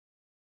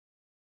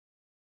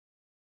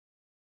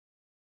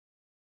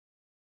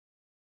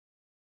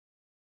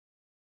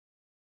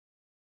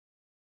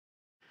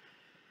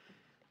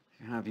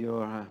You have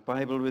your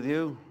Bible with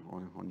you,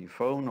 or on your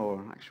phone,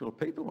 or actual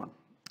paper one.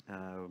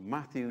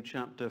 Matthew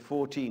chapter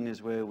 14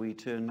 is where we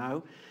turn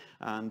now,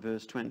 and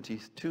verse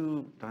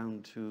 22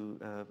 down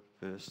to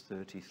verse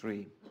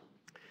 33.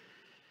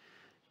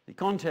 The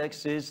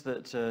context is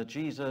that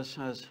Jesus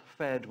has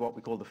fed what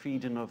we call the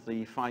feeding of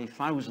the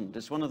 5,000.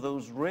 It's one of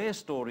those rare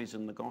stories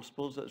in the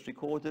Gospels that's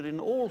recorded in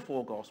all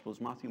four Gospels,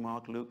 Matthew,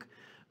 Mark, Luke,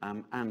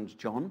 and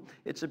John.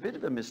 It's a bit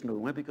of a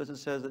misnomer because it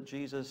says that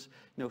Jesus,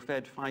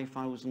 fed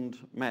 5,000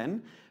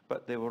 men,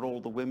 but they were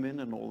all the women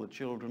and all the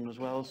children as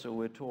well. So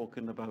we're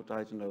talking about,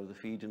 the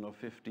feeding of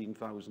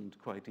 15,000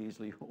 quite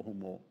easily or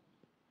more.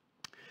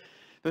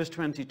 Verse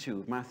 22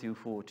 of Matthew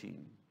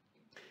 14.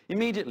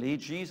 Immediately,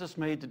 Jesus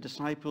made the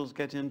disciples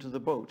get into the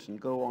boat and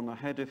go on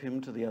ahead of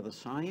him to the other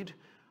side,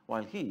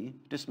 while he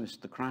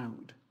dismissed the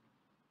crowd.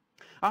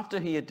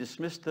 After he had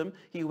dismissed them,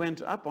 he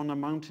went up on a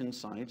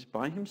mountainside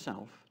by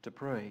himself to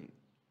pray.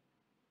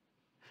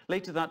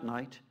 Later that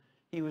night,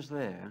 he was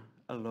there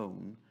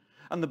alone,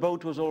 and the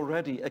boat was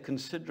already a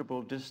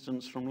considerable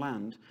distance from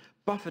land,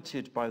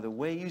 buffeted by the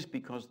waves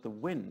because the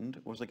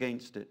wind was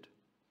against it.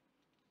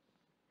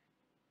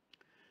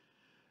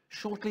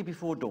 Shortly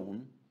before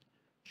dawn,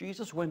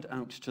 Jesus went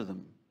out to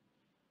them,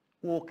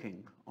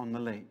 walking on the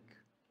lake.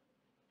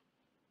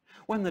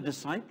 When the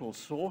disciples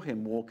saw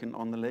him walking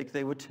on the lake,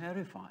 they were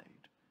terrified.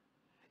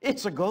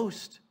 "It's a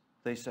ghost,"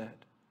 they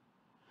said,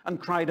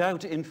 and cried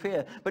out in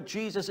fear. But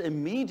Jesus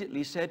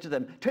immediately said to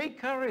them, "Take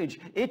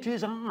courage, it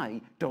is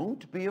I,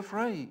 don't be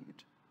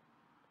afraid."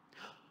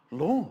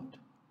 "Lord,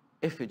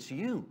 if it's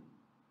you,"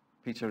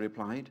 Peter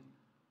replied,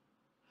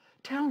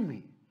 "tell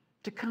me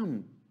to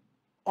come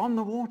on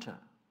the water."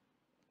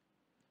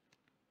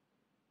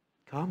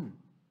 "Come,"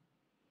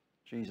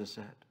 Jesus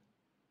said.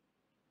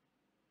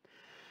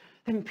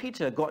 Then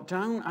Peter got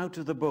down out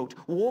of the boat,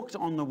 walked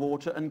on the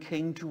water, and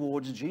came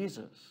towards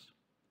Jesus.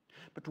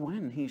 But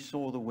when he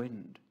saw the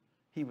wind,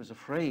 he was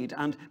afraid,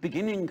 and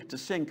beginning to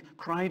sink,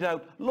 cried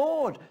out,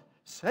 "Lord,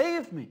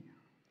 save me."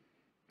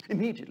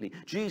 Immediately,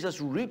 Jesus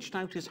reached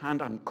out his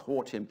hand and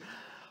caught him.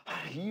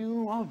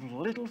 "You of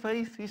little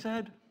faith," he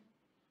said,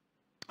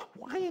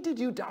 "why did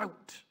you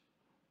doubt?"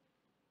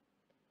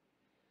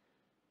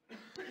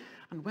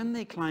 And when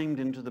they climbed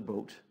into the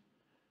boat,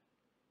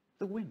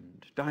 the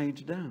wind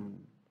died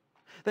down.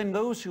 Then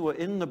those who were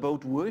in the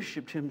boat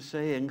worshipped him,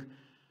 saying,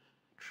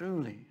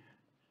 "Truly,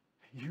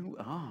 you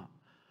are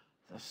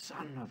the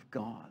Son of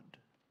God."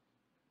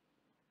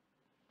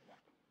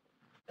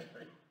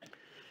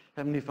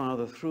 Heavenly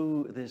Father,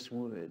 through this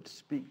word,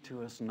 speak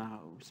to us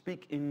now.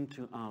 Speak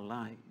into our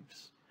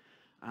lives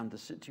and the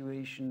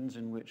situations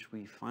in which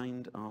we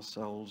find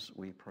ourselves,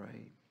 we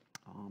pray.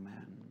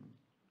 Amen.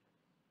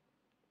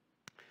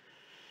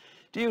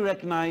 Do you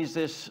recognize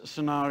this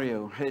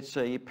scenario? It's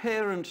a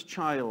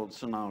parent-child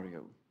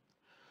scenario.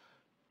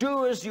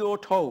 Do as you're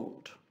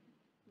told.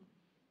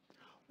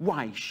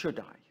 Why should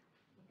I?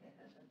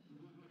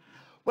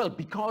 Well,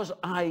 because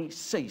I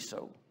say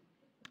so.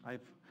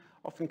 I've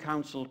often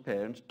counseled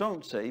parents,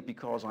 don't say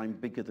because I'm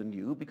bigger than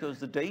you, because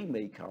the day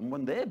may come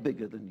when they're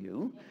bigger than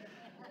you,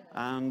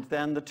 and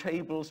then the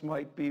tables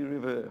might be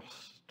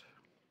reversed.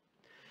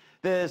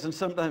 There's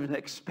sometimes an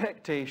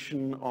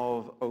expectation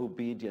of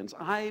obedience.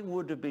 I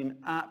would have been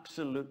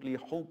absolutely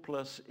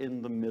hopeless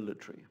in the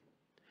military.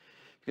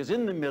 Because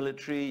in the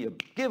military, you're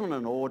given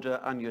an order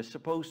and you're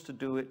supposed to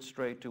do it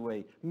straight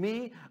away.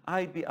 Me,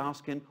 I'd be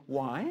asking,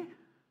 why?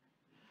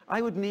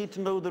 I would need to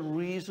know the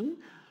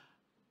reason.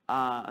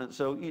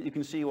 So you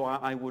can see why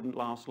I wouldn't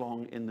last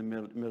long in the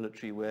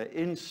military, where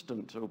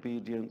instant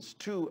obedience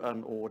to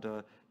an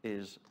order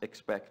is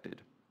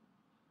expected.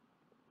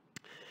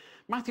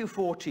 Matthew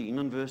 14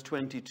 and verse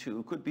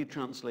 22 could be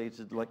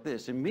translated like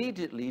this.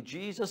 Immediately,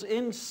 Jesus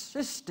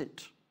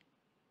insisted.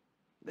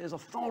 There's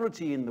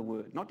authority in the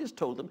word, not just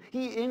told them.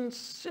 He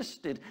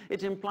insisted.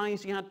 It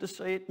implies he had to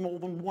say it more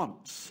than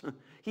once.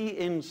 He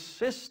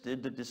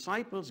insisted the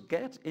disciples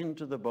get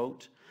into the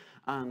boat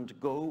and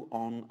go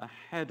on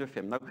ahead of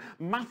him. Now,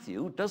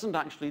 Matthew doesn't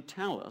actually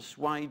tell us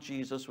why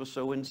Jesus was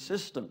so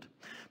insistent.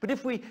 But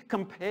if we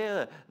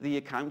compare the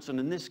accounts, and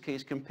in this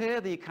case,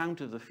 compare the account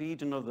of the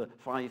feeding of the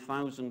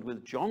 5,000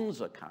 with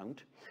John's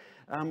account,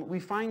 we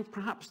find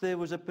perhaps there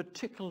was a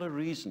particular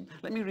reason.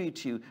 Let me read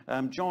to you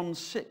John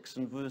 6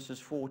 and verses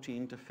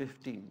 14 to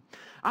 15.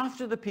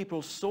 After the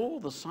people saw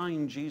the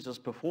sign Jesus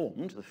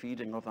performed, the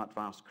feeding of that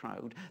vast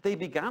crowd, they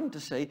began to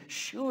say,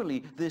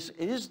 "Surely this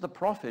is the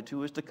prophet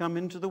who is to come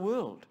into the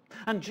world."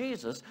 And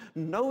Jesus,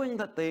 knowing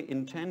that they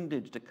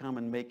intended to come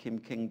and make him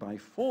king by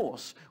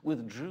force,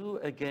 withdrew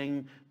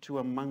again to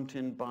a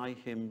mountain by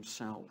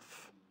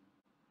himself.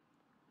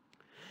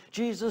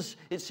 Jesus,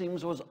 it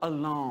seems, was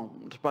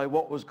alarmed by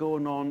what was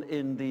going on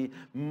in the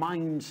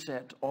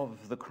mindset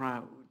of the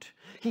crowd.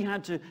 He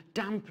had to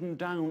dampen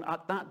down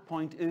at that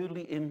point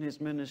early in his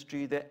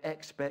ministry their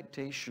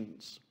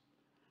expectations.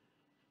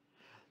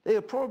 They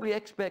are probably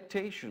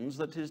expectations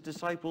that his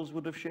disciples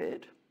would have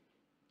shared.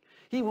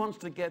 He wants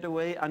to get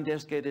away and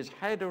just get his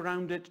head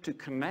around it, to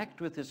connect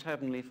with his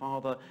heavenly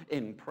Father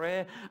in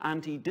prayer.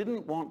 And he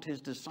didn't want his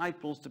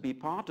disciples to be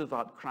part of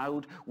that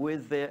crowd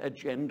with their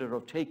agenda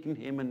of taking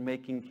him and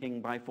making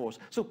king by force.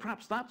 So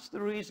perhaps that's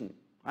the reason.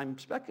 I'm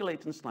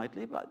speculating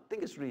slightly, but I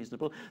think it's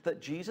reasonable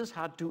that Jesus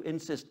had to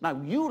insist,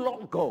 now you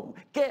lot go,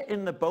 get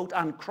in the boat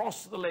and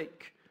cross the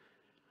lake.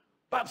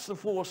 That's the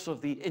force of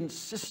the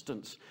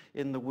insistence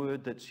in the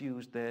word that's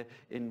used there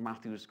in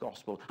Matthew's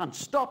gospel. And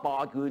stop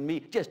arguing me,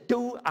 just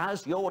do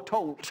as you're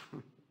told.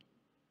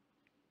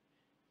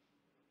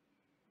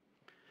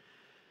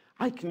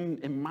 I can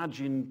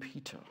imagine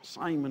Peter,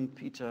 Simon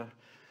Peter,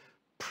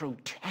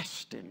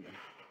 protesting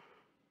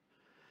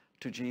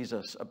to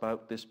Jesus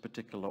about this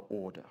particular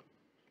order.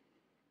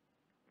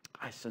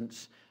 I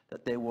sense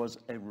that there was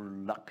a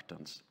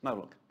reluctance. Now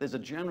look, there's a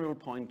general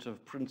point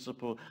of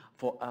principle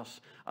for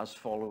us as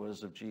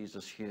followers of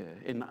Jesus here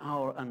in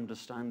our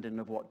understanding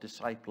of what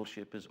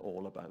discipleship is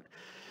all about.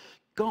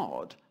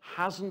 God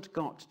hasn't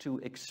got to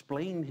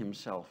explain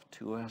himself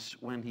to us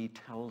when he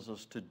tells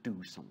us to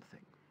do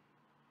something.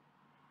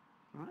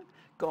 Right?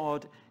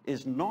 God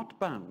is not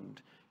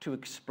bound to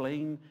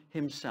explain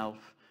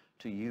himself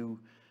to you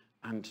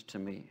and to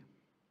me.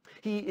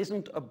 He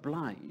isn't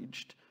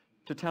obliged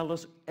to tell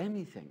us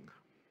anything.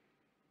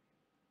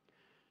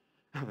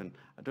 I mean,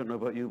 I don't know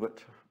about you,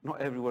 but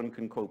not everyone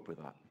can cope with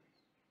that.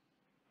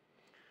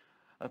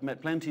 I've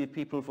met plenty of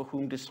people for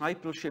whom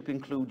discipleship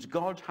includes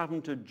God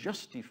having to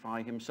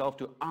justify himself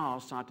to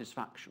our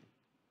satisfaction.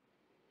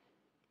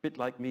 A bit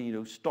like me,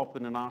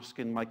 stopping and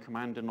asking my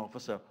commanding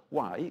officer,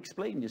 why?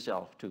 Explain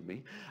yourself to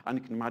me. And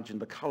you can imagine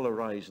the colour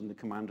rise in the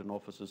commanding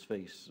officer's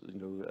face,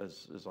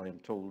 as I am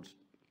told,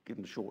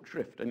 given the short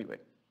shrift anyway.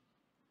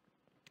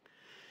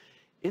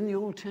 In the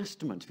Old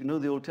Testament, if you know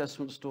the Old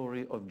Testament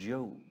story of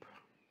Job,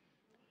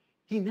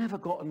 he never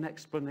got an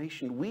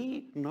explanation.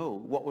 We know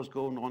what was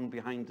going on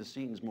behind the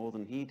scenes more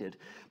than he did.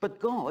 But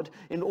God,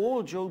 in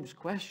all Job's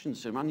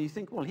questions to him, and you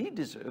think, well, he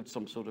deserved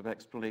some sort of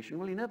explanation.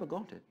 Well, he never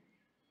got it.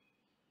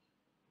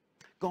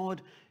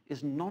 God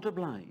is not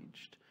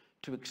obliged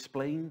to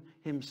explain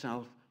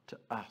himself to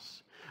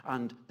us.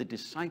 And the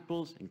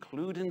disciples,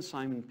 including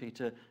Simon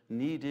Peter,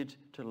 needed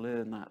to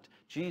learn that.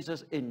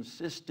 Jesus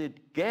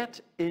insisted,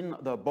 get in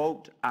the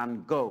boat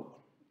and go.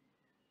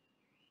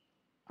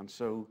 And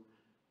so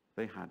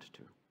they had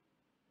to.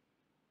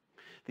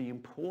 The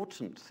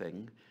important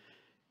thing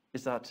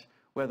is that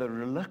whether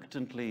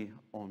reluctantly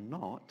or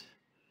not,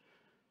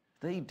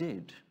 they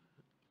did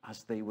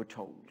as they were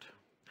told.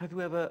 Have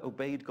you ever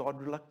obeyed God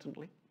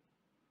reluctantly?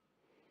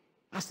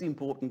 That's the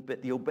important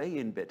bit, the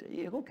obeying bit.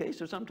 Yeah, okay,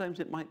 so sometimes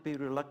it might be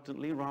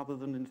reluctantly rather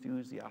than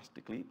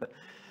enthusiastically,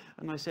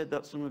 and I said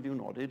that, some of you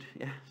nodded,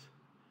 yes.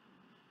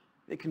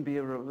 It can be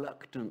a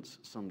reluctance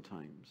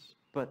sometimes,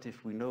 but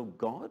if we know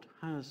God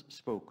has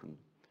spoken,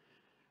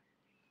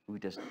 we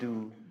just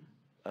do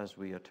as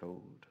we are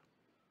told.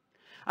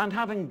 And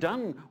having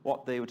done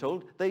what they were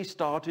told, they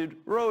started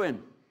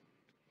rowing.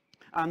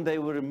 And they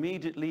were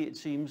immediately, it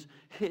seems,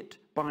 hit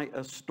by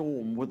a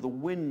storm with the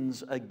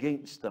winds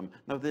against them.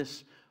 Now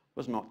this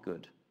was not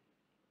good.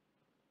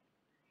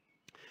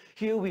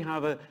 Here we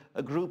have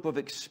a group of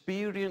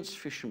experienced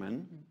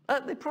fishermen.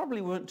 They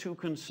probably weren't too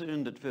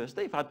concerned at first.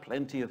 They've had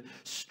plenty of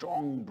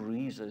strong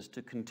breezes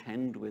to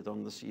contend with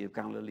on the Sea of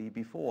Galilee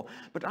before.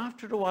 But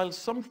after a while,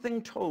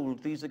 something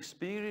told these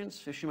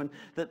experienced fishermen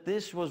that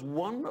this was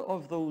one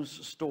of those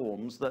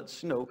storms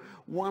that's,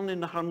 1 in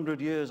 100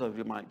 years, as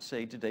you might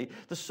say today,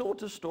 the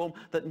sort of storm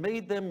that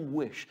made them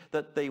wish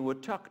that they were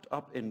tucked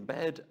up in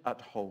bed at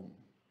home.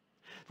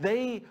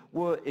 They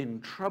were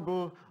in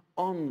trouble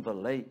on the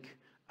lake,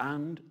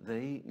 and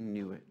they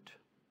knew it.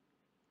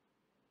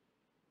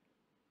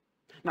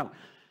 Now,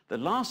 the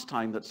last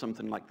time that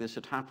something like this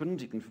had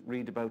happened, you can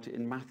read about it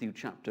in Matthew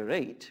chapter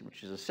 8,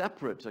 which is a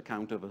separate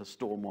account of a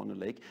storm on a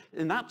lake.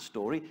 In that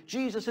story,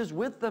 Jesus is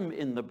with them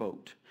in the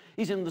boat.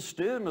 He's in the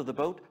stern of the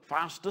boat,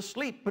 fast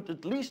asleep, but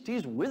at least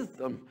he's with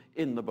them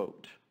in the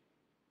boat.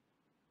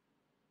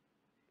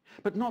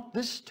 But not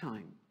this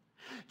time.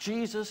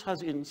 Jesus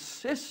has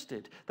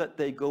insisted that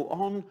they go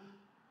on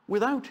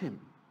without him.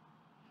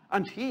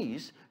 And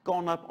he's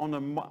gone up on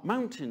a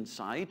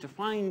mountainside to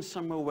find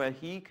somewhere where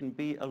he can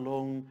be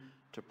alone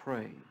to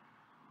pray.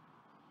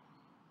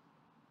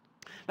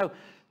 Now,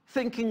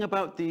 thinking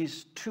about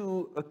these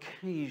two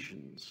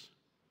occasions,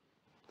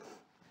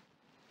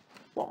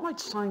 what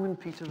might Simon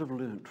Peter have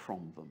learnt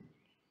from them?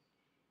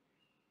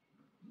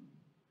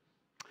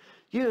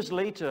 Years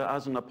later,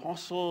 as an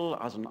apostle,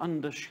 as an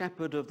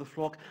under-shepherd of the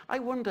flock, I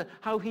wonder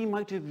how he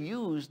might have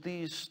used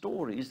these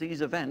stories, these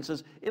events,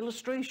 as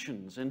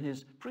illustrations in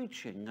his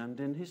preaching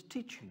and in his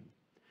teaching.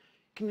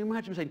 Can you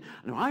imagine saying,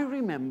 now I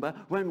remember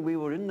when we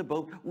were in the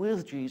boat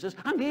with Jesus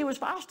and he was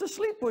fast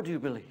asleep, would you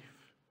believe?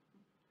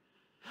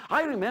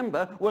 I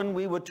remember when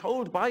we were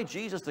told by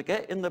Jesus to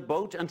get in the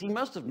boat and he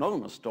must have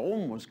known a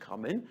storm was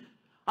coming,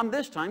 and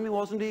this time he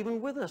wasn't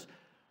even with us.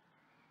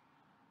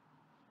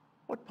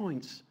 What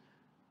points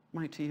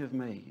might he have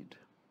made?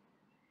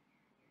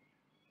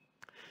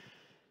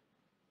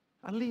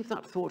 I'll leave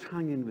that thought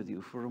hanging with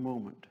you for a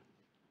moment.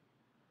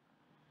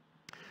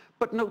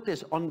 But note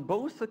this, on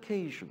both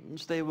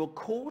occasions, they were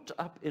caught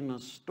up in a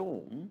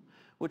storm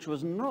which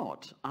was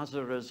not as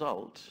a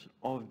result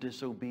of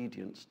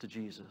disobedience to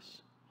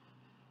Jesus.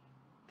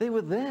 They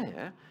were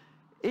there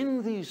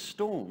in these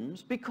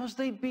storms because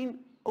they'd been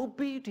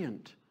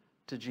obedient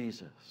to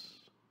Jesus.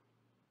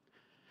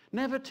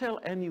 Never tell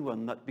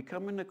anyone that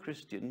becoming a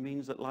Christian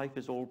means that life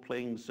is all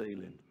plain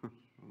sailing,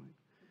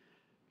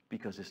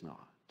 because it's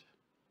not.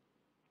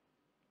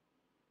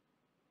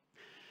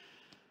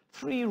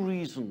 3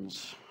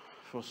 reasons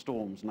for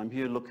storms, and I'm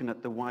here looking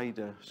at the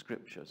wider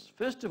scriptures.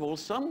 First of all,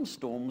 some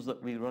storms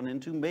that we run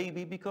into may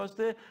be because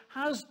there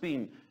has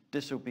been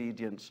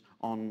disobedience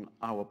on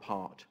our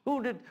part.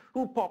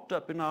 Who popped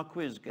up in our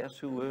quiz? Guess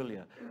who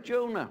earlier?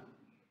 Jonah.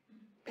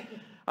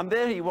 And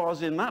there he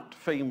was in that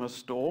famous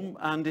storm,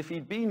 and if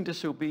he'd been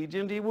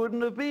disobedient, he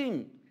wouldn't have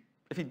been.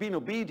 If he'd been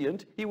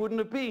obedient, he wouldn't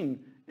have been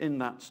in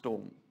that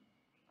storm.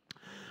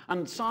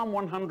 And Psalm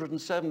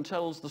 107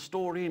 tells the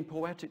story in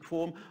poetic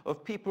form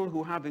of people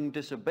who, having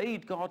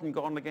disobeyed God and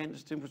gone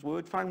against his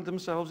word, found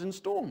themselves in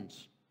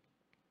storms.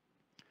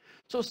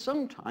 So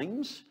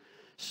sometimes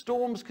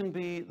storms can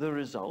be the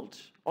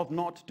result of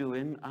not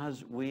doing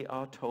as we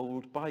are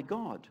told by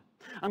God.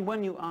 And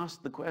when you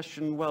ask the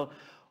question, well,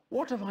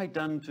 what have I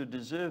done to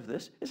deserve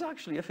this? It's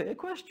actually a fair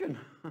question.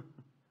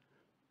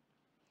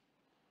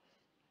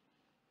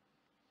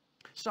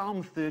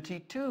 Psalm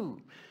 32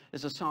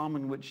 is a psalm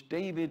in which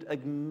David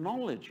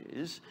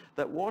acknowledges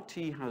that what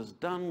he has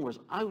done was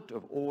out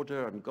of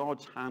order and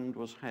God's hand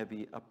was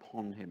heavy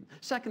upon him.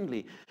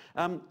 Secondly,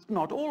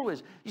 not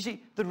always. You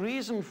see, the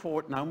reason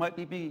for it now might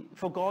be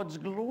for God's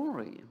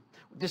glory.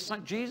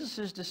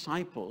 Jesus'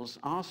 disciples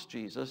asked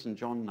Jesus in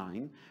John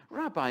 9,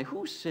 Rabbi,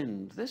 who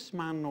sinned, this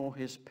man or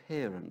his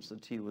parents,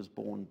 that he was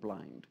born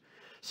blind?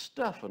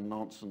 Stuff and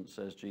nonsense,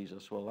 says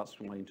Jesus. Well, that's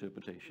my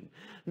interpretation.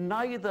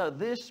 Neither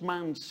this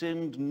man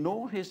sinned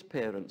nor his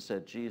parents,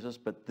 said Jesus,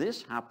 but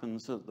this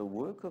happens that the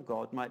work of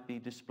God might be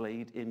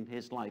displayed in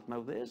his life.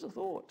 Now, there's a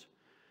thought.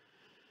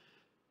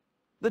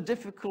 The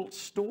difficult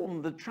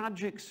storm, the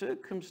tragic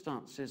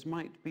circumstances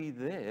might be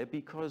there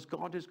because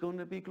God is going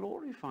to be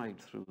glorified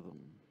through them.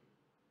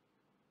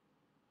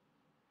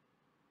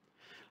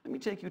 Let me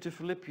take you to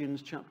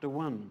Philippians chapter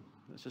 1,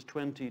 verses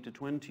 20 to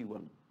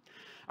 21.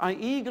 I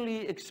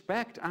eagerly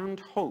expect and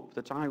hope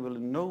that I will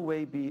in no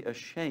way be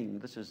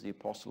ashamed, this is the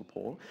Apostle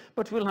Paul,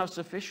 but will have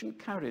sufficient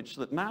courage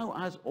so that now,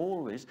 as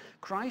always,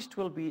 Christ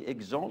will be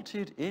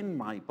exalted in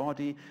my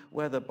body,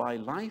 whether by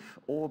life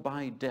or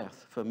by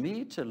death. For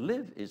me to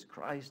live is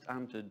Christ,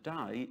 and to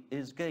die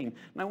is gain.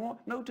 Now,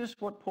 notice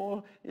what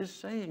Paul is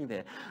saying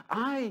there.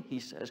 I,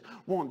 he says,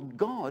 want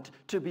God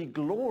to be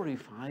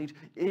glorified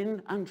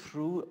in and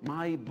through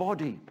my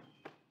body.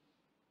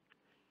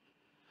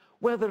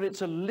 Whether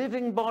it's a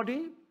living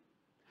body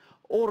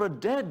or a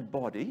dead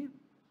body,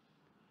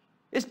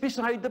 is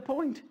beside the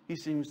point, he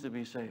seems to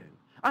be saying.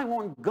 I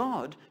want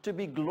God to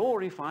be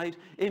glorified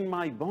in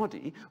my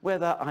body,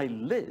 whether I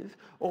live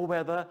or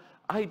whether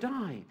I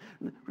die.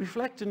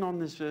 Reflecting on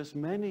this verse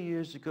many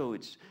years ago,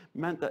 it's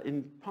meant that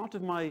in part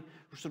of my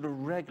sort of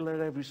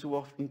regular every so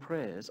often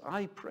prayers,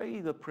 I pray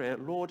the prayer,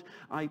 Lord,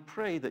 I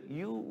pray that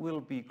you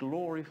will be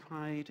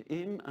glorified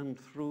in and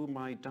through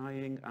my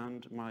dying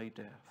and my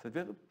death. Have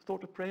you ever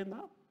thought of praying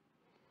that?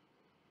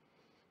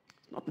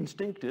 It's not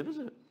instinctive, is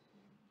it?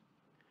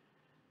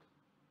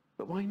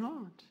 But why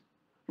not?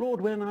 Lord,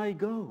 when I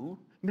go,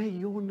 may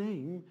your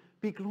name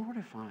be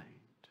glorified.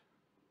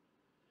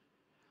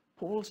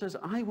 Paul says,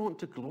 I want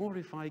to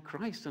glorify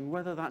Christ, and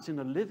whether that's in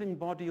a living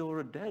body or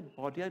a dead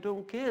body, I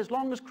don't care, as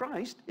long as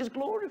Christ is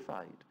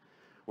glorified.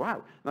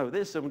 Wow. Now,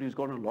 there's somebody who's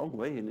gone a long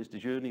way in his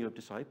journey of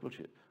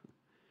discipleship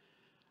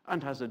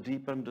and has a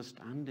deep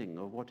understanding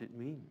of what it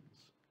means.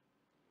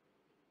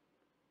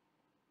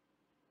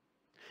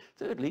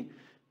 Thirdly,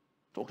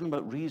 talking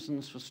about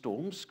reasons for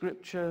storms,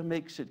 Scripture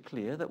makes it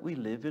clear that we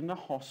live in a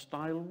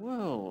hostile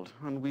world,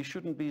 and we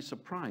shouldn't be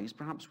surprised,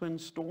 perhaps, when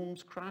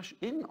storms crash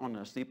in on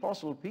us. The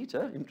Apostle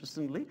Peter,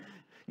 interestingly,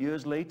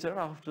 years later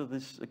after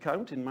this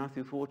account in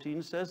Matthew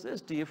 14, says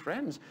this, Dear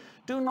friends,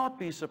 do not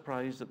be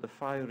surprised at the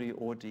fiery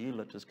ordeal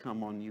that has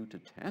come on you to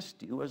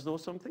test you, as though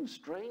something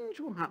strange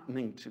were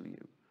happening to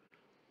you.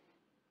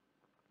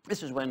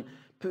 This is when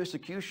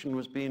persecution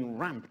was being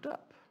ramped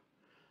up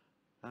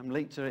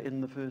later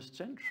in the first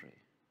century.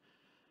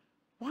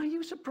 Why are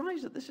you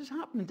surprised that this is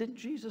happening? Didn't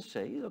Jesus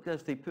say, look,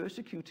 if they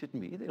persecuted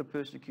me, they'll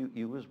persecute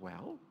you as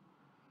well?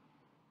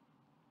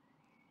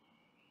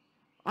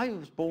 I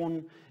was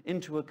born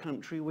into a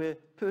country where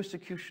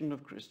persecution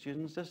of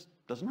Christians just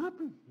doesn't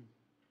happen.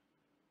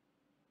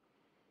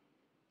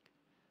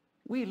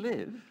 We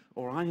live,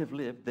 or I have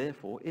lived,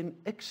 therefore, in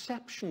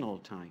exceptional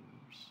times,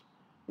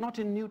 not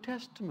in New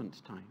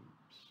Testament times.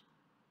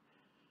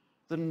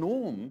 The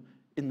norm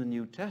in the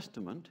New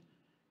Testament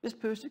is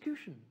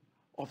persecution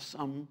of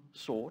some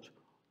sort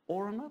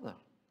or another.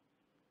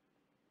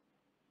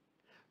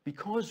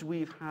 because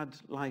we've had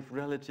life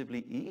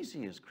relatively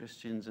easy as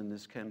Christians in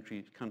this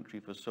country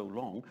for so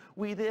long,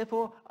 we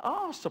therefore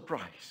are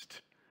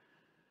surprised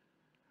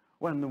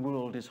when the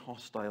world is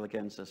hostile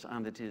against us,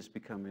 and it is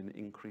becoming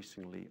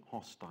increasingly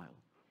hostile.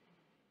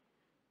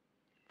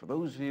 For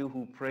those of you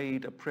who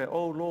prayed a prayer,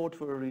 oh Lord,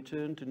 for a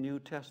return to New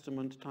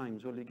Testament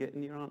times, well, you're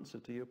getting your answer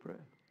to your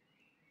prayer.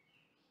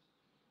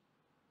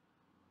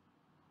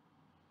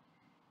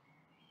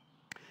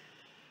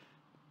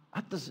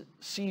 At the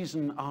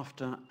season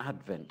after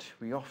Advent,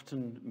 we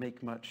often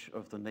make much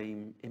of the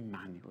name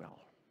Emmanuel,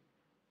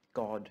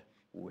 God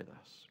with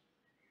us.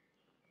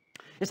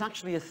 It's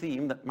actually a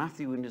theme that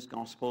Matthew in his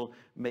gospel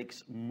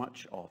makes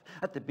much of.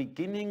 At the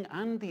beginning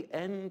and the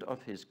end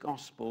of his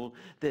gospel,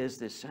 there's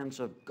this sense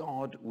of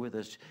God with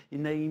us.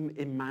 Name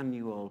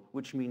Emmanuel,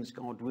 which means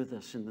God with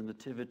us in the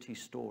nativity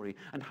story.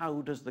 And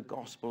how does the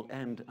gospel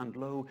end? And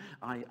lo,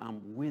 I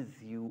am with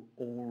you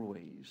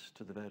always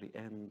to the very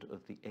end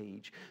of the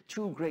age.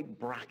 Two great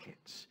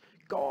brackets,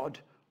 God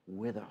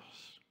with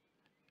us,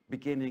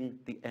 beginning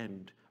the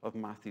end of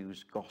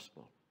Matthew's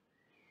gospel.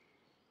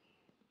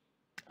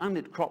 And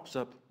it crops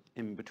up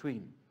in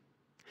between.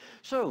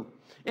 So,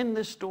 in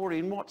this story,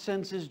 in what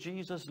sense is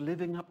Jesus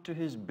living up to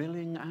his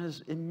billing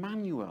as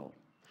Emmanuel?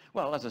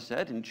 Well, as I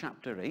said, in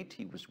chapter 8,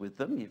 he was with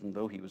them, even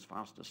though he was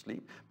fast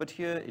asleep. But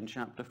here in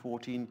chapter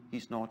 14,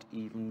 he's not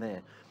even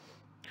there.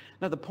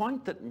 Now, the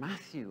point that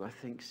Matthew, I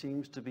think,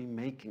 seems to be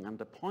making, and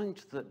the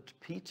point that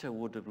Peter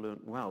would have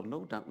learnt well,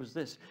 no doubt, was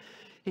this.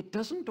 It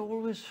doesn't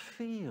always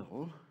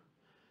feel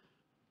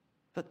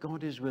that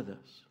God is with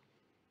us.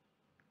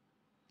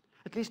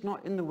 At least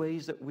not in the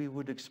ways that we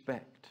would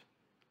expect.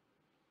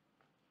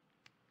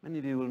 Many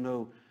of you will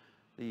know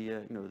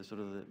the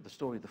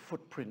story of the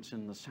footprints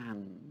in the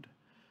sand,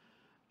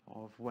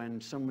 of when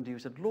somebody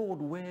said,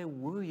 Lord, where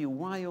were you?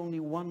 Why only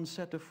one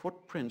set of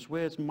footprints?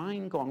 Where's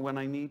mine gone when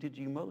I needed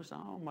you most?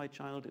 Oh, my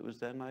child, it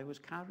was then I was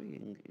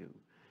carrying you.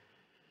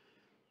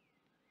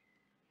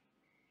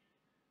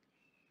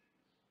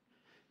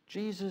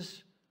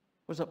 Jesus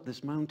was up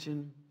this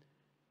mountain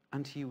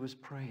and he was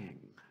praying.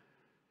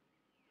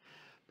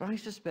 But I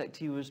suspect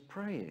he was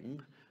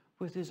praying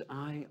with his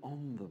eye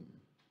on them,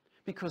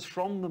 because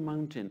from the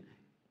mountain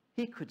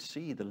he could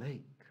see the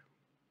lake.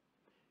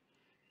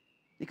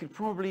 He could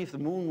probably, if the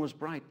moon was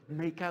bright,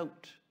 make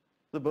out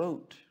the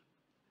boat.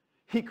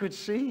 He could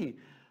see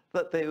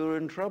that they were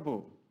in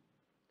trouble.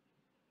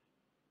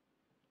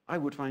 I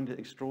would find it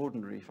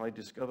extraordinary if I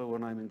discover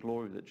when I'm in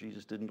glory that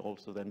Jesus didn't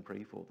also then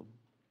pray for them.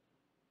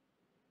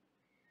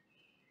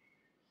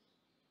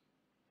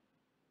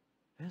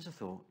 There's a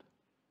thought.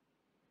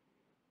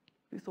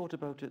 You thought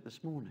about it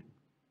this morning,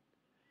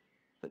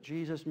 that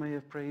Jesus may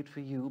have prayed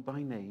for you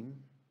by name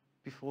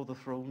before the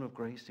throne of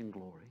grace in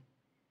glory.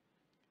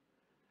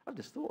 I've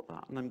just thought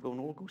that, and I'm going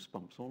all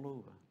goosebumps all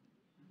over.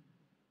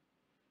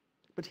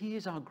 But he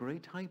is our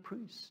great high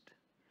priest,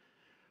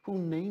 who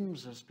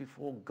names us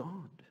before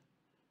God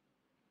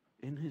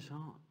in his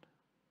heart.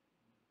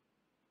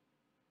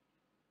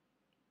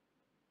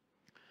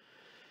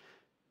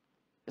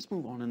 Let's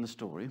move on in the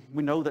story.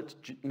 We know that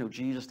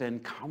Jesus then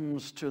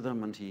comes to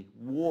them and he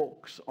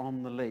walks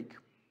on the lake.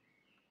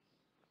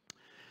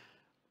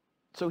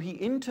 So he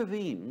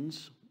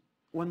intervenes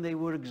when they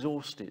were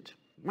exhausted.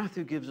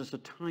 Matthew gives us a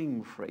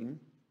time frame,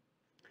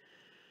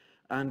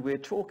 and we're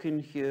talking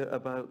here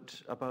about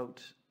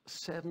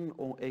 7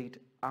 or 8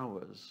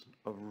 hours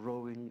of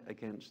rowing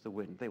against the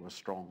wind. They were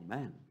strong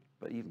men,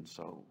 but even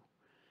so,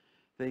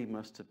 they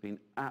must have been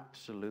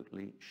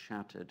absolutely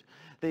shattered.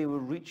 They were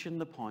reaching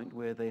the point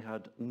where they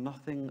had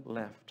nothing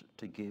left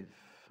to give.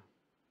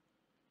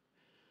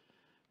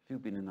 Have you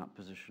been in that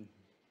position?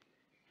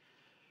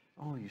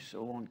 Oh, you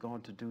so want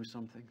God to do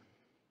something.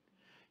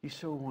 You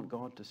so want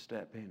God to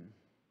step in.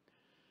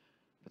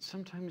 But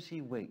sometimes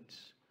he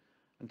waits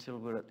until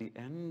we're at the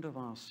end of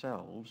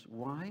ourselves.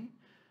 Why?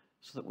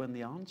 So that when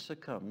the answer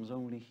comes,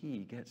 only he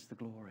gets the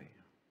glory.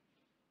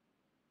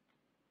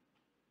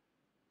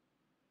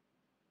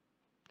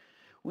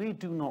 We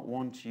do not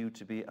want you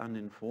to be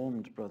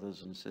uninformed,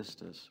 brothers and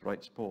sisters,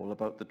 writes Paul,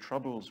 about the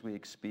troubles we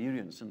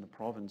experience in the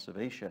province of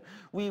Asia.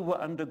 We were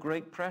under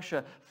great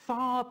pressure,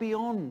 far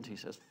beyond, he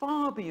says,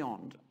 far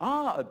beyond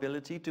our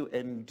ability to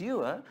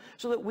endure,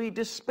 so that we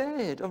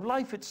despaired of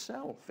life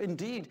itself.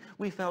 Indeed,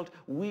 we felt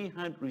we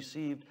had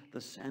received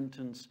the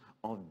sentence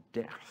of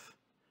death.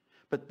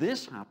 But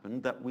this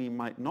happened that we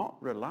might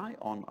not rely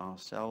on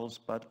ourselves,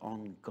 but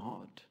on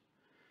God,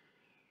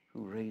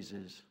 who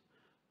raises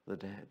the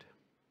dead.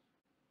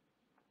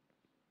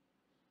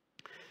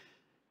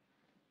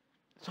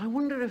 So I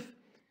wonder if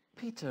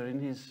Peter, in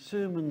his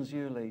sermons a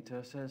year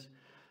later, says,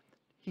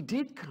 he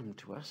did come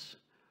to us,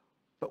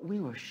 but we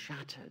were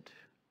shattered.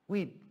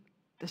 This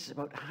is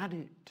about had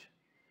it.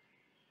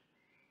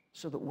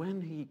 So that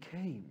when he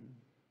came,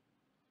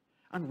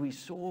 and we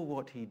saw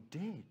what he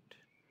did,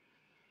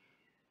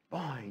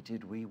 boy,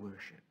 did we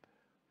worship.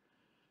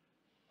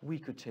 We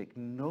could take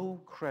no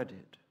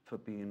credit for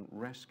being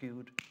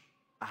rescued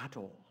at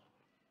all.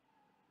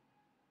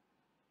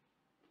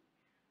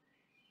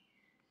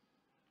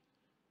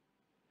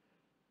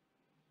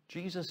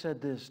 Jesus said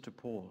this to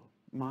Paul,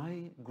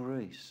 "My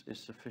grace is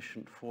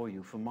sufficient for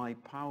you, for my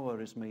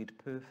power is made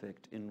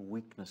perfect in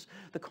weakness."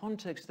 The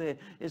context there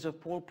is of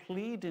Paul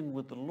pleading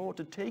with the Lord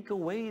to take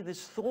away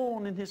this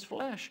thorn in his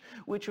flesh,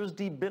 which was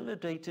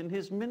debilitating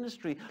his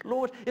ministry.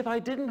 "Lord, if I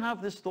didn't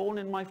have this thorn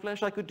in my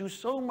flesh, I could do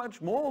so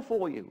much more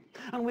for you."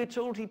 And we're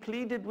told he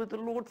pleaded with the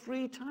Lord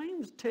 3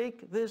 times,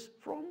 "Take this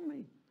from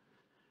me."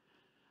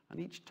 And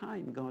each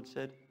time God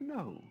said,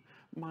 "No,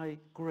 my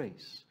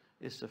grace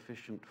is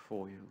sufficient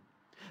for you.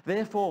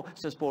 Therefore,"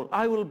 says Paul,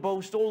 "I will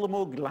boast all the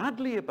more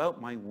gladly about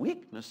my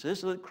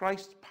weaknesses, so that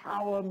Christ's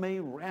power may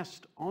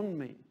rest on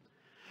me."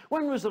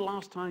 When was the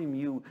last time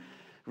you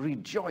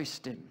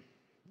rejoiced in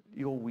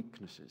your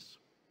weaknesses?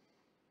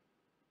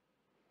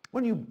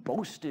 When you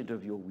boasted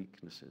of your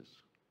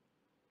weaknesses?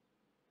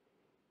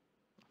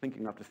 I think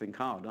you have to think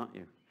hard, aren't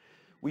you?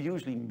 We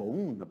usually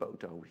moan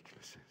about our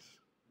weaknesses.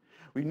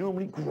 We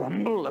normally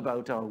grumble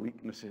about our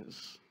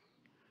weaknesses.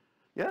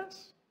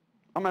 Yes?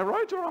 Am I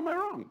right or am I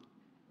wrong?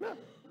 Yeah.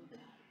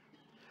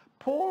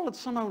 Paul had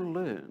somehow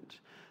learned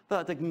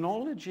that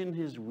acknowledging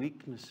his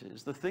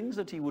weaknesses, the things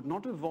that he would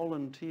not have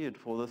volunteered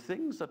for, the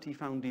things that he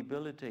found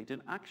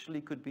debilitating,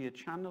 actually could be a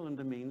channel and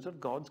a means of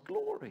God's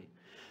glory.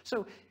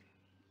 So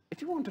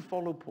if you want to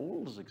follow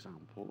Paul's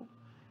example,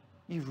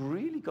 you've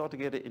really got to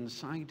get it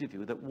inside of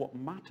you that what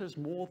matters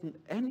more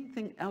than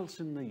anything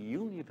else in the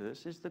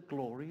universe is the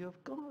glory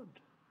of God,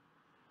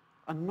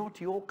 and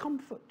not your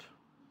comfort,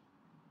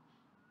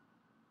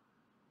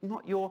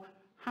 not your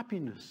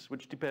happiness,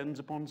 which depends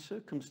upon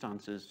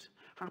circumstances.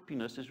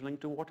 Happiness is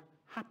linked to what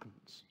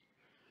happens.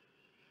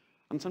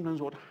 And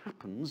sometimes what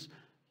happens,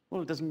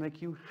 well, it doesn't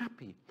make you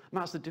happy. And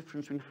that's the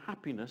difference between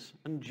happiness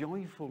and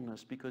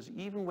joyfulness, because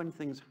even when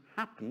things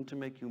happen to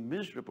make you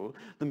miserable,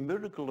 the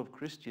miracle of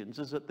Christians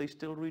is that they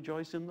still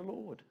rejoice in the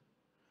Lord.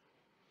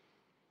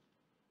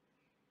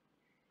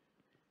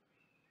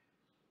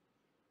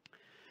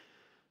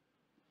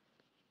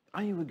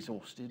 Are you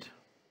exhausted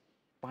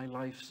by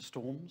life's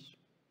storms?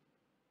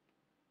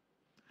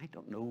 I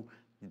don't know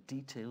the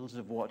details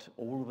of what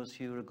all of us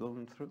here are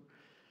going through.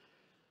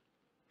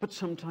 But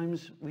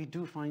sometimes we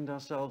do find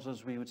ourselves,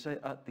 as we would say,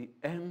 at the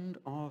end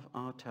of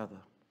our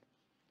tether.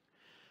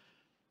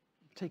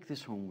 Take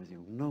this home with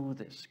you. Know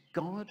this: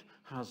 God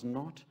has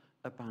not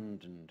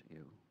abandoned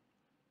you.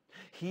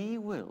 He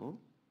will,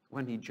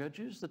 when he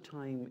judges the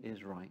time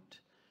is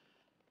right,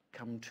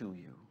 come to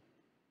you.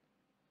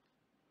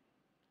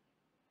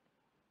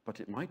 But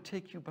it might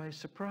take you by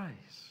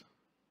surprise,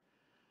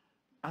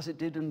 as it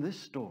did in this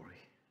story,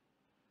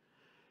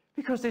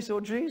 because they saw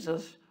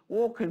Jesus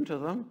walk into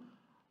them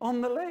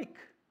on the lake.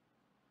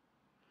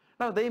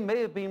 Now, they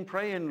may have been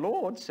praying,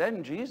 "Lord,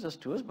 send Jesus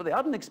to us," but they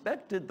hadn't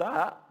expected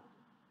that.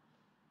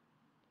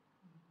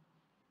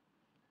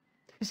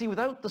 You see,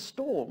 without the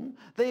storm,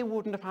 they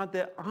wouldn't have had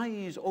their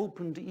eyes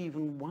opened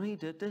even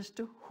wider as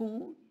to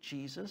who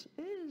Jesus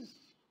is.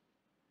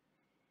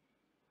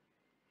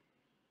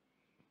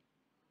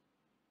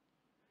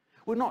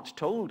 We're not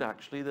told,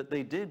 actually, that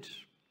they did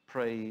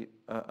pray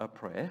a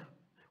prayer,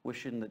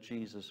 wishing that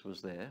Jesus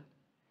was there.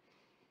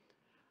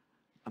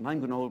 And I'm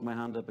going to hold my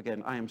hand up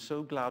again. I am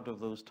so glad of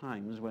those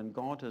times when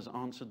God has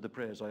answered the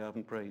prayers I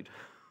haven't prayed.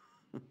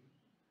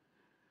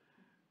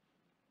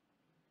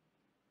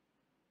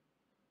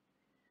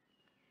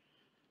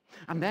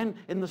 And then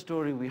in the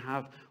story we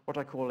have what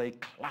I call a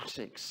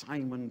classic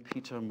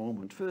Simon-Peter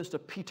moment. First, a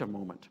Peter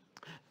moment.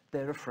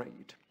 They're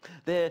afraid.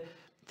 They're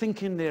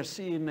thinking they're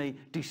seeing a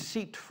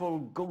deceitful,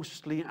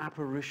 ghostly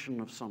apparition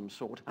of some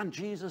sort. And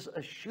Jesus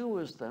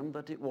assures them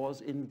that it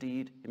was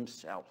indeed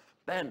himself.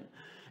 Then,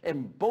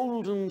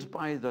 emboldened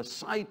by the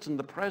sight and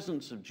the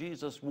presence of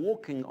Jesus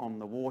walking on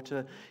the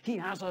water, he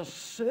has a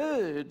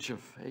surge of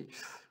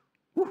faith.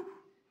 Woo!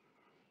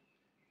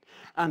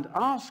 And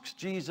asks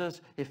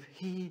Jesus if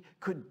he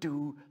could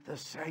do the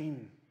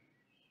same.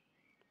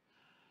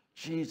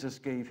 Jesus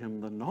gave him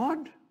the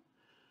nod,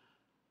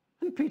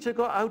 and Peter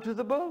got out of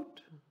the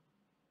boat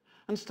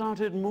and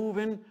started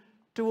moving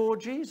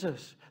toward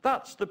Jesus.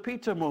 That's the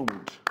Peter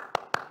moment.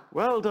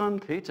 Well done,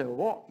 Peter.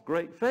 What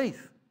great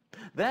faith.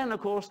 Then,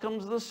 of course,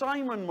 comes the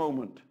Simon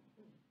moment.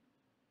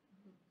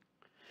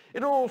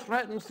 It all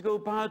threatens to go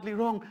badly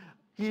wrong.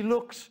 He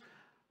looks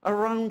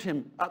around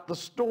him at the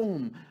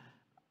storm,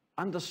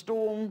 and the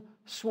storm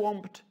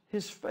swamped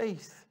his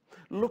faith.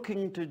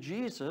 Looking to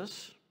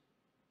Jesus,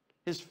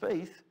 his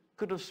faith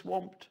could have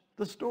swamped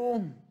the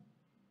storm.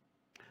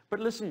 But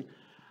listen,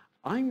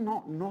 I'm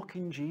not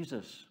knocking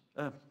Jesus.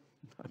 I'm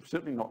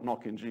certainly not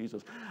knocking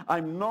Jesus.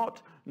 I'm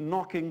not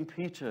knocking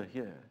Peter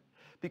here.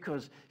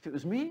 Because if it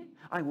was me,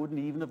 I wouldn't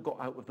even have got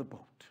out of the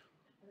boat.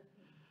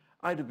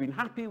 I'd have been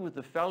happy with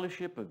the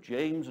fellowship of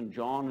James and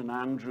John and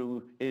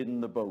Andrew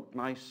in the boat,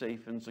 nice,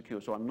 safe, and secure.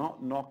 So I'm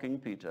not knocking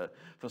Peter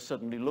for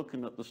suddenly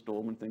looking at the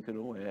storm and thinking,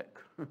 "Oh, heck."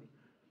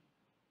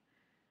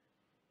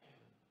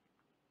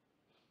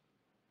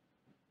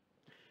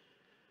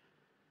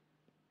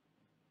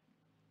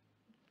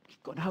 He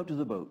got out of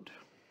the boat,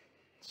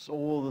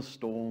 saw the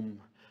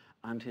storm,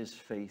 and his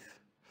faith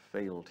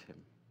failed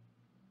him.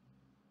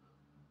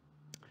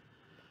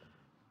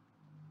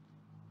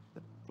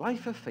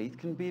 Life of faith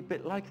can be a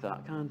bit like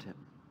that, can't it?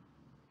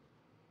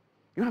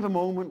 You have a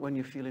moment when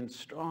you're feeling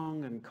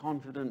strong and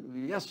confident.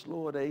 Yes,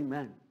 Lord,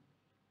 amen.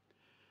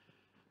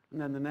 And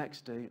then the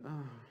next day,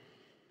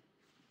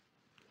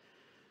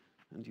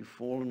 and you've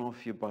fallen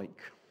off your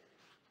bike.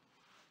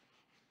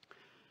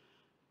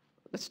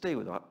 Let's stay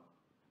with that.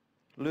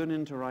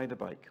 Learning to ride a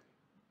bike.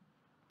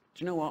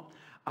 Do you know what?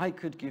 I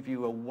could give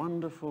you a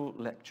wonderful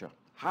lecture.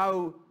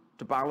 How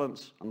to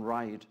balance and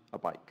ride a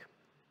bike.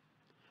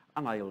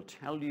 And I'll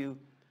tell you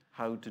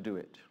how to do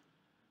it.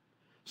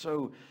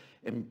 So,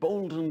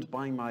 emboldened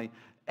by my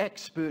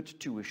expert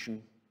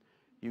tuition,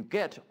 you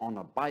get on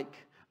a bike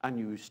and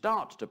you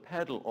start to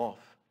pedal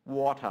off.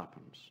 What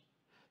happens?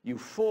 You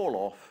fall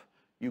off,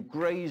 you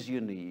graze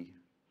your knee,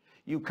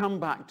 you come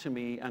back to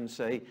me and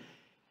say,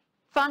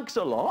 thanks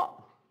a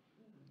lot,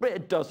 but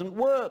it doesn't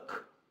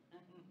work.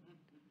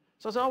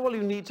 So I say, oh, well,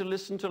 you need to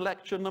listen to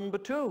lecture number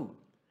 2.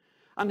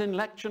 And in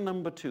lecture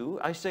number 2,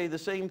 I say the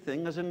same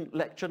thing as in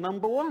lecture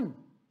number 1.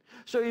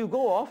 So you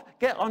go off,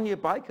 get on your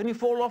bike, and you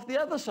fall off the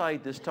other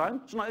side this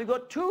time. So now you've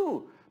got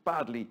 2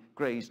 badly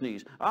grazed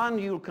knees. And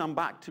you'll come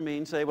back to me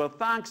and say, well,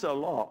 thanks a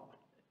lot.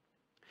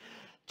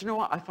 Do you know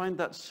what? I find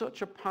that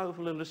such a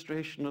powerful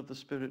illustration of the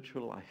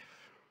spiritual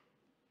life.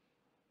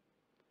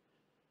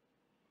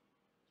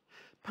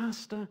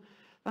 Pastor,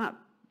 that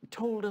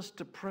told us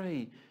to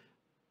pray,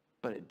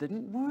 but it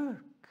didn't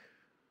work.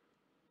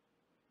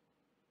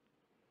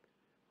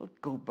 Well,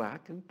 go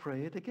back and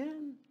pray it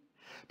again.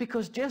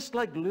 Because just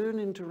like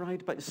learning to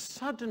ride a bike,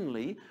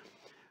 suddenly,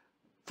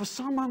 for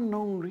some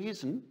unknown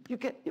reason, you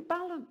get your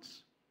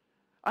balance.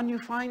 And you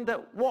find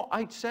that what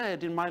I'd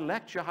said in my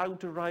lecture, how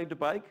to ride a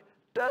bike,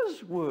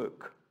 does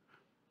work.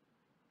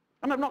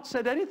 And I've not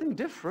said anything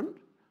different.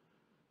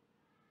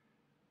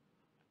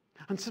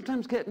 And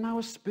sometimes getting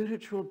our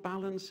spiritual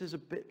balance is a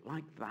bit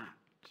like that.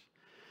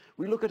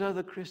 We look at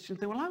other Christians and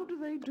think, well, how do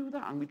they do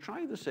that? And we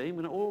try the same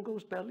and it all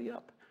goes belly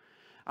up.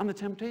 And the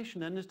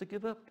temptation then is to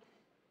give up.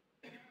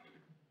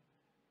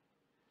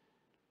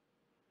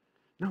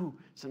 No,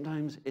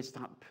 sometimes it's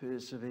that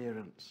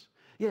perseverance.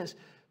 Yes,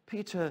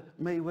 Peter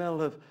may well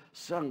have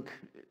sunk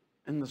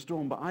in the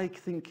storm, but I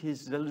think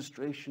his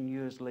illustration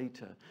years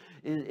later,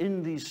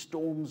 in these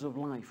storms of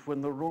life,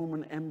 when the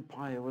Roman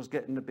Empire was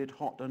getting a bit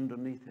hot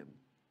underneath him,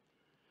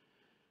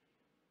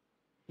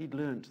 he'd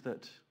learnt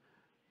that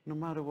no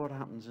matter what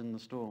happens in the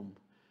storm,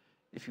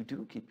 if you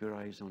do keep your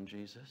eyes on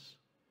Jesus,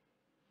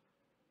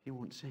 you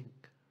won't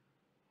sink.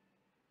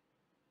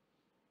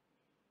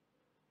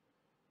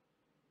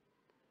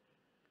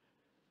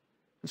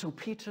 And so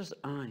Peter's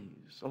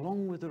eyes,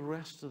 along with the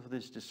rest of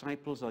his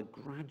disciples, are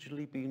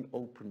gradually being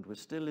opened. We're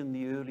still in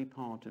the early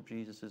part of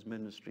Jesus'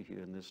 ministry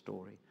here in this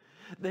story.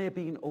 They're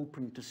being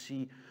opened to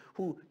see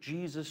who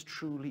Jesus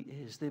truly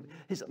is.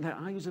 Their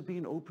eyes are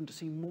being opened to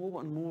see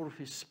more and more of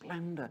his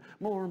splendor,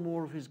 more and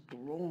more of his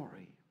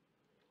glory.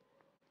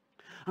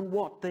 And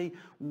what they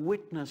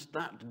witnessed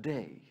that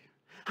day,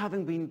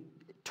 having been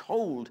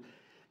told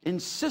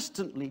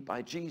insistently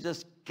by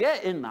Jesus,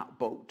 get in that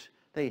boat.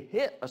 They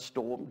hit a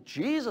storm.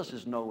 Jesus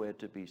is nowhere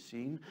to be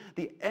seen.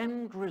 The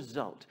end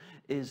result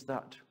is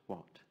that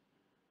what?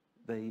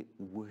 They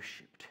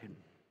worshipped him.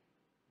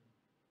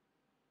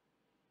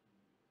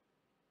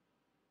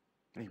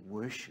 They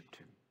worshipped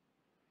him.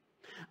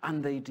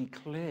 And they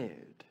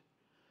declared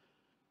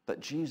that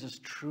Jesus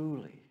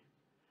truly,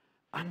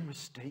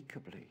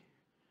 unmistakably,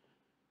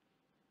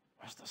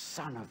 was the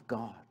Son of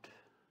God.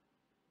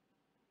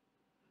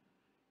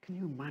 Can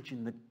you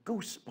imagine the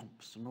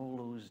goosebumps on all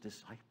those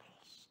disciples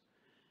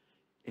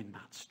in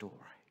that story?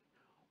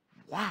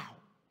 Wow!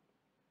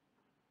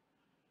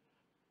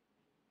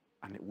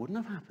 And it wouldn't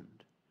have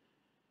happened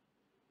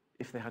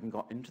if they hadn't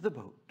got into the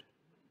boat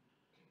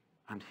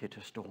and hit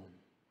a storm.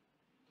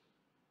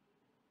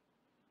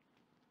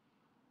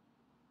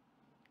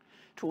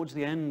 Towards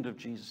the end of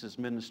Jesus'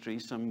 ministry,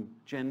 some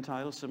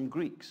Gentiles, some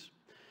Greeks,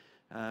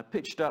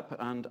 pitched up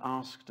and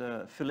asked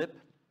Philip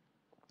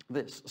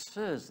this.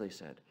 Sirs, they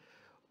said,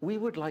 we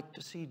would like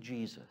to see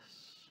Jesus.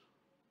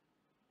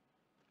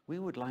 We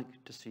would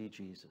like to see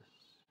Jesus.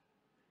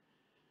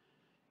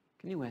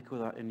 Can you echo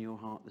that in your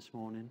heart this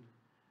morning?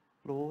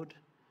 Lord,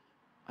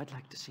 I'd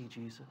like to see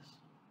Jesus.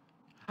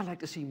 I'd like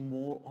to see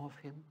more of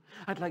him.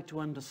 I'd like to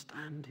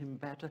understand him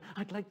better.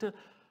 I'd like to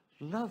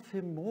love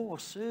him more,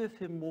 serve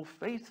him more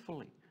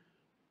faithfully.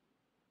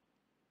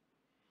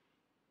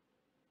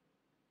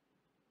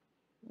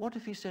 What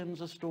if he sends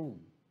a storm?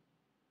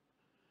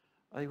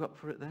 Are you up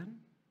for it then?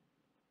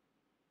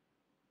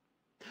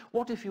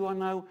 What if you are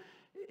now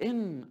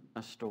in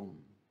a storm?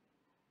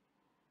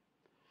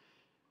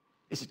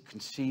 Is it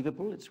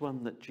conceivable it's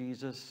one that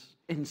Jesus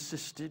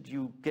insisted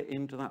you get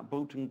into that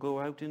boat and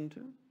go out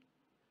into?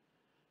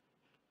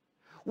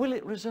 Will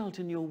it result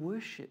in your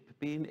worship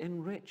being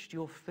enriched,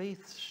 your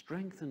faith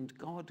strengthened,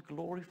 God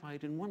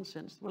glorified in one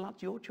sense? Well,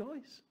 that's your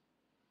choice.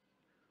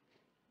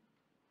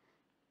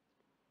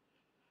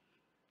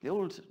 The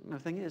old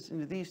thing is,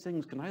 these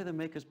things can either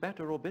make us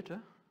better or bitter.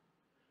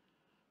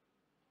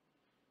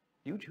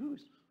 You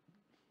choose.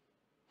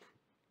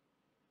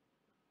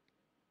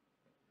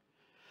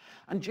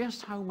 And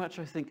just how much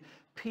I think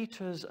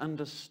Peter's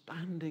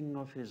understanding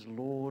of his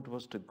Lord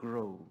was to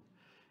grow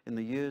in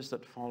the years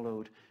that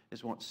followed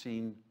is what's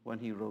seen when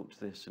he wrote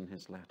this in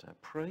his letter.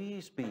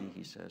 Praise be,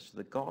 he says, to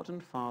the God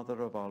and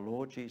Father of our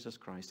Lord Jesus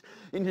Christ.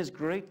 In his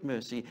great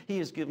mercy, he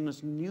has given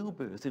us new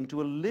birth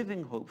into a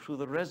living hope through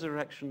the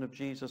resurrection of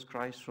Jesus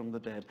Christ from the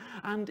dead,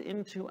 and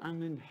into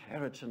an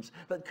inheritance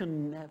that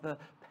can never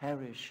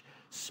perish,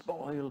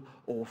 spoil,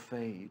 or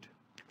fade.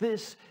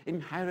 This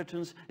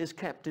inheritance is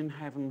kept in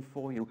heaven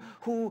for you,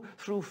 who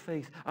through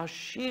faith are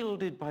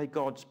shielded by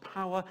God's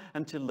power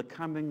until the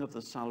coming of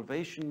the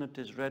salvation that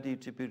is ready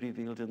to be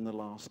revealed in the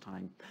last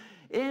time.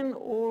 In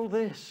all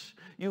this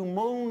you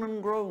moan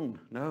and groan.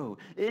 No,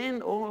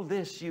 in all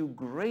this you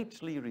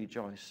greatly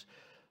rejoice.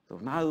 Though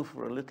now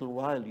for a little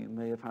while you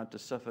may have had to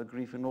suffer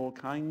grief in all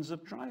kinds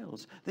of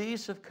trials.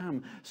 These have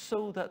come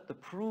so that the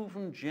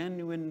proven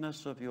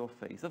genuineness of your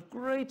faith, of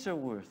greater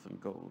worth than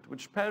gold,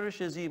 which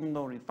perishes even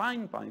though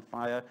refined by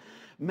fire,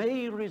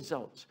 may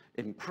result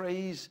in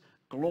praise,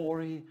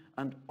 glory,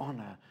 and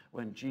honor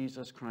when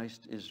Jesus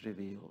Christ is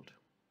revealed.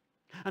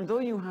 And though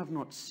you have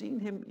not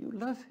seen him, you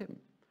love him.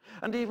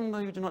 And even though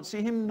you do not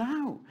see him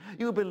now,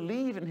 you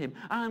believe in him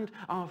and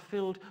are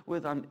filled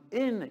with an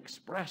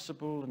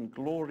inexpressible and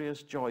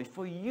glorious joy,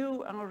 for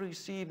you are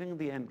receiving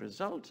the end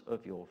result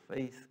of your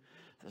faith,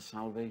 the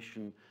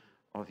salvation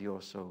of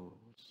your souls.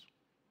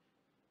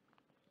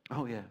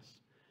 Oh yes,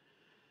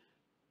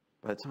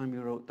 by the time he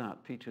wrote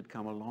that, Peter had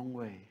come a long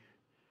way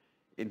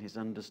in his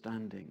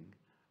understanding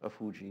of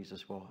who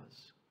Jesus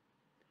was.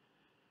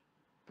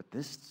 But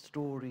this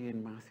story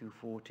in Matthew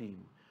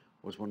 14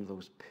 was one of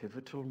those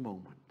pivotal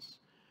moments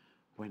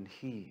when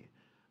he,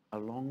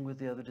 along with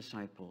the other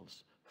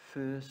disciples,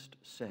 first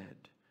said,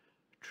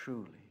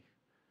 truly,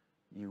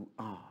 you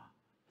are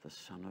the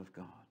Son of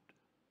God.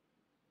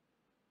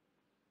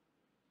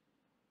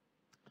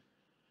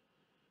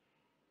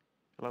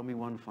 Allow me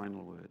one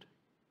final word.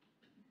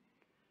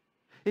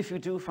 If you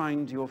do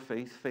find your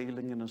faith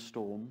failing in a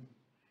storm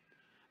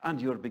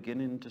and you're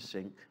beginning to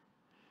sink,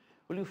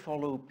 will you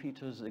follow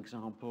Peter's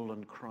example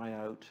and cry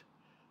out,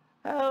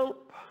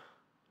 help?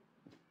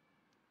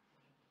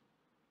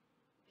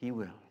 He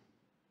will.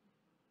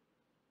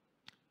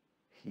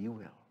 He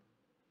will.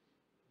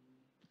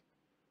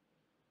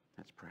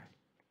 Let's pray.